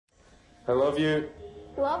I love you.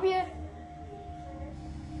 Love you.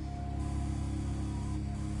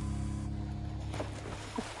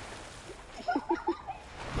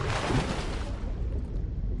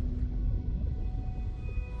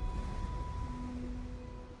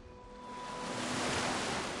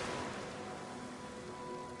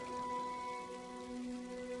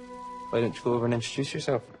 Why don't you go over and introduce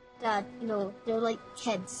yourself? Dad, you know, they're like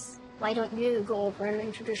kids. Why don't you go over and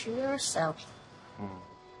introduce yourself?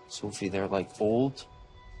 Sophie, they're like old.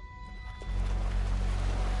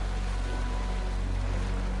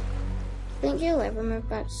 Think you'll ever move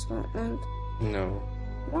back to Scotland? No.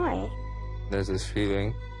 Why? There's this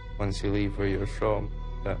feeling, once you leave where you're from,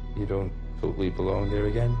 that you don't totally belong there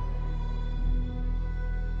again.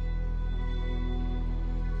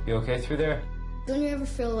 You okay through there? Don't you ever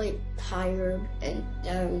feel like tired and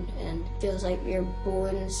down and feels like your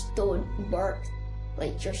bones don't work,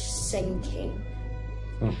 like you're sinking?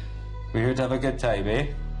 We're here to have a good time, eh?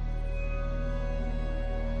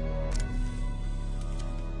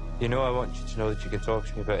 You know, I want you to know that you can talk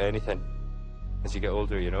to me about anything as you get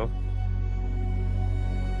older, you know?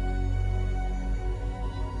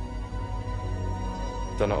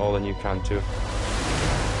 Done it all and you can too.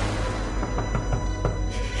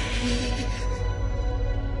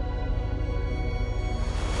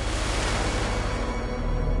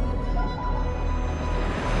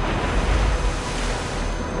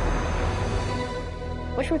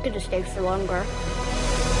 Wish we could have stayed for longer.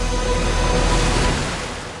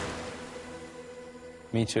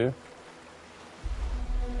 Me too.